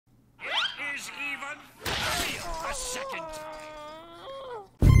is even real a second time.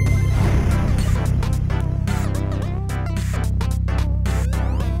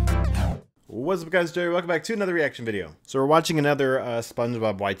 What's up guys, Jerry, welcome back to another reaction video. So we're watching another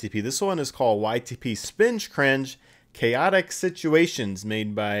Spongebob YTP. This one is called YTP Spinge Cringe Chaotic Situations,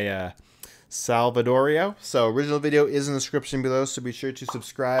 made by Salvadorio. So original video is in the description below, so be sure to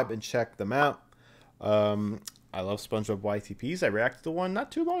subscribe and check them out. I love SpongeBob YTPs. I reacted to one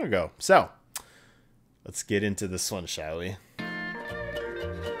not too long ago. So let's get into this one, shall we?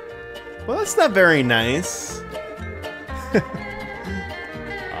 Well, that's not very nice.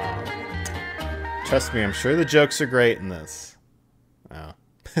 Trust me, I'm sure the jokes are great in this. Oh,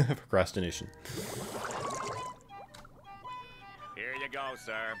 procrastination. Here you go,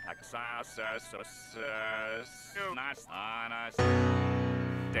 sir.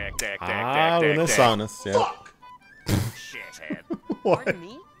 Renaissance, yeah. Shithead. What? Pardon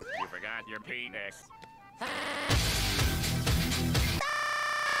me? You forgot your penis.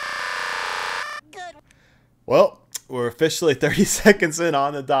 Good. Well, we're officially 30 seconds in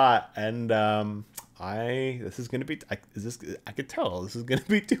on the dot, and this is gonna be. I could tell this is gonna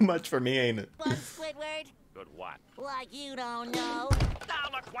be too much for me, ain't it? What, Squidward? Good what? Like you don't know. Now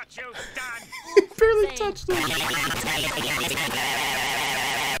look what you've done. Barely touched it.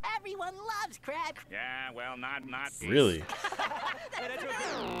 Everyone loves crab. Yeah, well, not Really?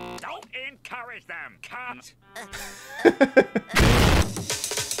 Don't encourage them, cunt.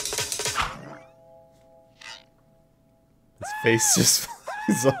 His face just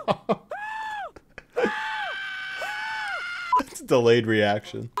flies off. That's a delayed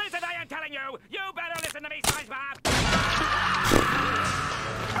reaction. Listen, I am telling you. You better listen to me, SpongeBob.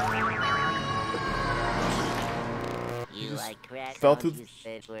 You like crab? Fell don't through- you,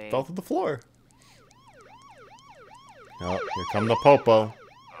 Squidward? Fell to the floor. Oh, here come the popo.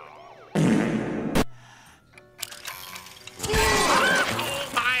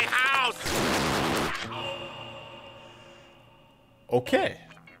 My house. Okay.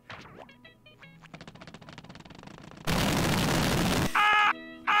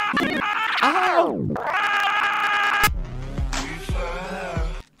 Ow!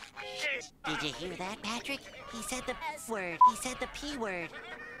 Did you hear that, Patrick? He said the S word. He said the P word.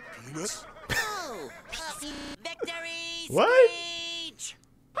 Penis? Oh, PC victory What? speech!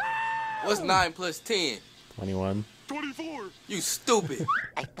 What's 9 plus 10? 21. 24. You stupid.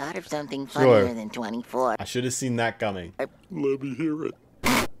 I thought of something Sure. funnier than 24. I should have seen that coming. Let me hear it.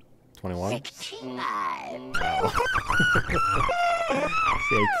 21. 69. Wow.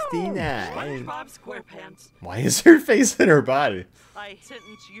 69. SpongeBob SquarePants, Why is her face in her body? I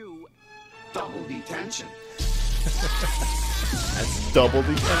sentence you. Double detention. That's double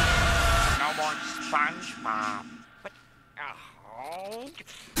the. No more SpongeBob. But, oh.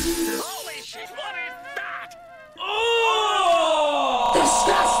 Holy shit, what is that?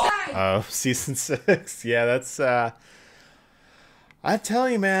 Oh, season 6. Yeah, that's I tell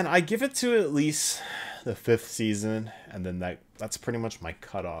you, man, I give it to at least the 5th season, and then that's pretty much my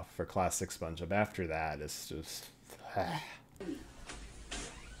cutoff for classic SpongeBob. After that, it's just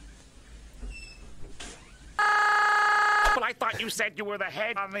But I thought you said you were the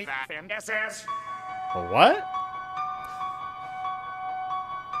head on the SS. a what?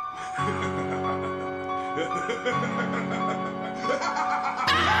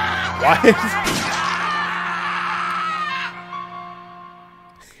 Why?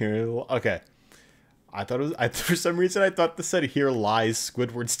 Here, okay. I thought it was. For some reason, I thought this said "Here lies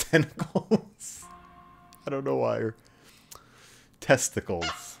Squidward's tentacles." I don't know why. Or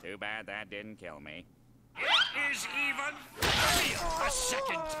testicles. Too bad that didn't kill me. It is even real a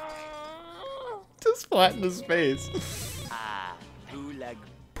second time. Just flatten his face. Ah, gulag.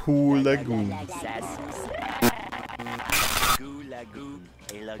 Poo lagoon. Gulag.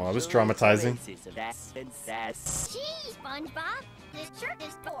 Oh, that was traumatizing. Gee, SpongeBob, this shirt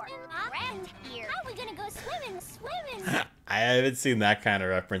is torn around here. How are we gonna go swimming? I haven't seen that kind of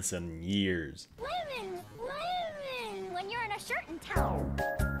reference in years. Swimming, when you're in a shirt and towel.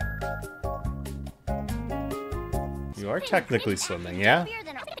 You are technically swimming, yeah? Bigger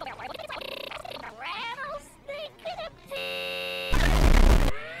than a rattlesnake and a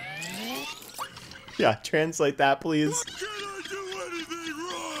pig. Yeah, translate that, please. Can I do anything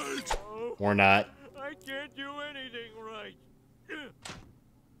right? Or not. I can't do anything right.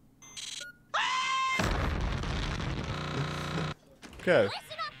 Okay.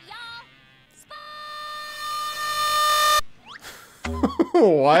 Listen up,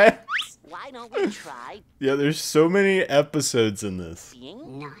 y'all. What? Why don't we try Yeah, there's so many episodes in this.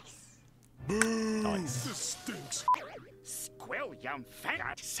 being nice? Boo! Nice. This stinks. William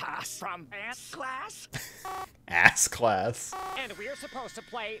Fat Sauce from Ass Class. Ass class. And we're supposed to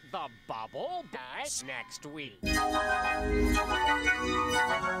play the bubble dice next week. How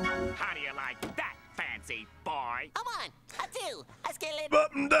do you like that, fancy boy? Come on, a two, a skillet.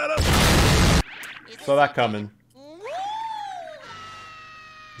 Button that up. Saw that coming.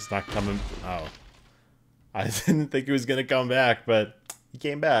 He's not coming. Oh. I didn't think he was going to come back, but he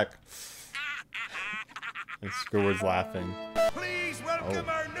came back. And Squidward's laughing. Please welcome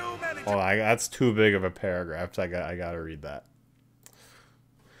our new manager. Oh, that's too big of a paragraph. So I got to read that.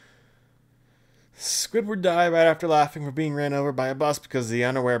 Squidward died right after laughing for being ran over by a bus because the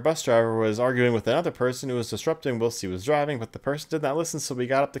unaware bus driver was arguing with another person who was disrupting whilst he was driving, but the person did not listen, so we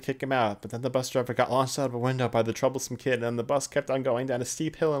got up to kick him out. But then the bus driver got launched out of a window by the troublesome kid, and the bus kept on going down a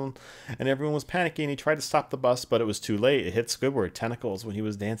steep hill, and everyone was panicking. He tried to stop the bus, but it was too late. It hit Squidward tentacles when he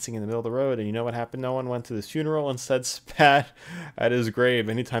was dancing in the middle of the road, and you know what happened? No one went to his funeral, instead spat at his grave.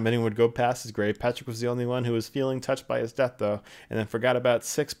 Anytime anyone would go past his grave, Patrick was the only one who was feeling touched by his death, though, and then forgot about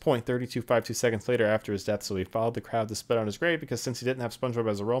 6.3252 seconds later after his death, so he followed the crowd to spit on his grave because since he didn't have SpongeBob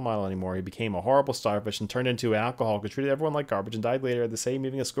as a role model anymore, he became a horrible starfish and turned into an alcoholic who treated everyone like garbage and died later at the same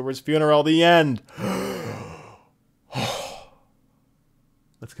evening as Squidward's funeral. The end.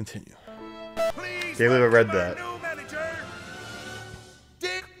 Let's continue. Please Can't believe I read that. new manager.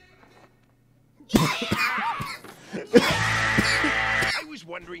 I was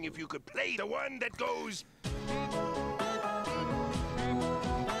wondering if you could play the one that goes.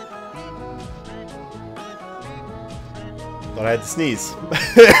 Thought I had to sneeze.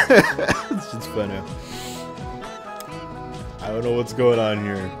 It's just funny. I don't know what's going on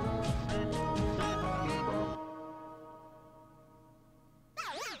here.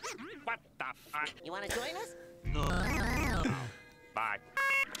 What the fuck? You want to join us? Bye.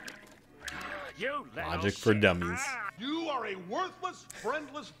 You little Logic for shit. dummies. You are a worthless,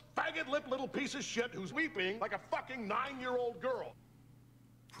 friendless, faggot-lipped little piece of shit who's weeping like a fucking 9-year-old girl.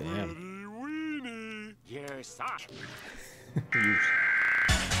 Damn. You suck.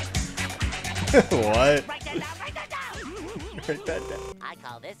 What? Write that down, write that down! Write that down. I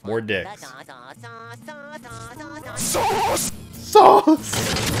call this More one dicks. the sauce. Sauce!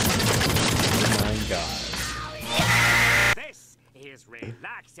 Oh my god. This is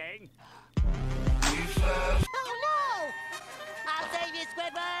relaxing. Oh no! I'll save you,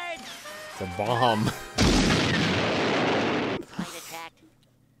 Squidward! It's a bomb. Fight attacked.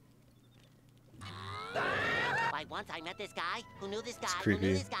 Why, once I met this guy who knew this guy who creepy.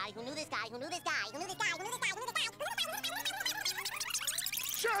 knew this guy who knew this guy who knew this guy who knew this guy who knew this guy who knew this guy.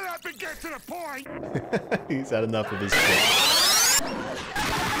 Shut up and get to the point. He's had enough of his shit.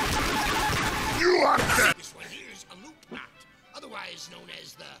 You are dead. This one here is a loop knot, otherwise known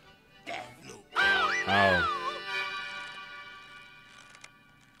as the death loop. Oh.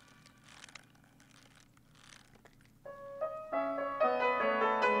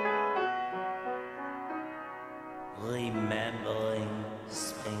 Remembering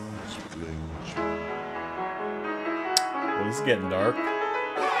Spinge Cringe. Well, this is getting dark.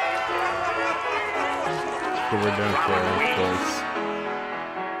 But we're done for, of course.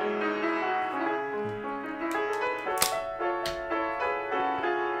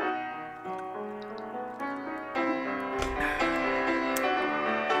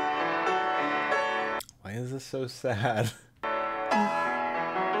 Why is this so sad?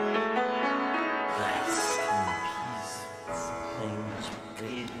 Rest in peace, Spinge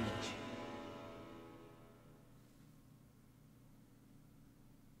Cringe.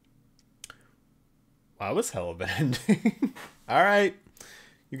 Wow, that was hell of an ending. Alright.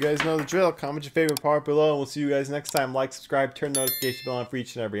 You guys know the drill. Comment your favorite part below, and we'll see you guys next time. Like, subscribe, turn the notification bell on for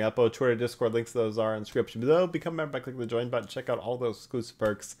each and every upload. Twitter, Discord, links to those are in the description below. Become a member by clicking the join button. Check out all those exclusive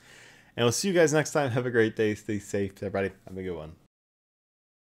perks. And we'll see you guys next time. Have a great day. Stay safe, everybody. Have a good one.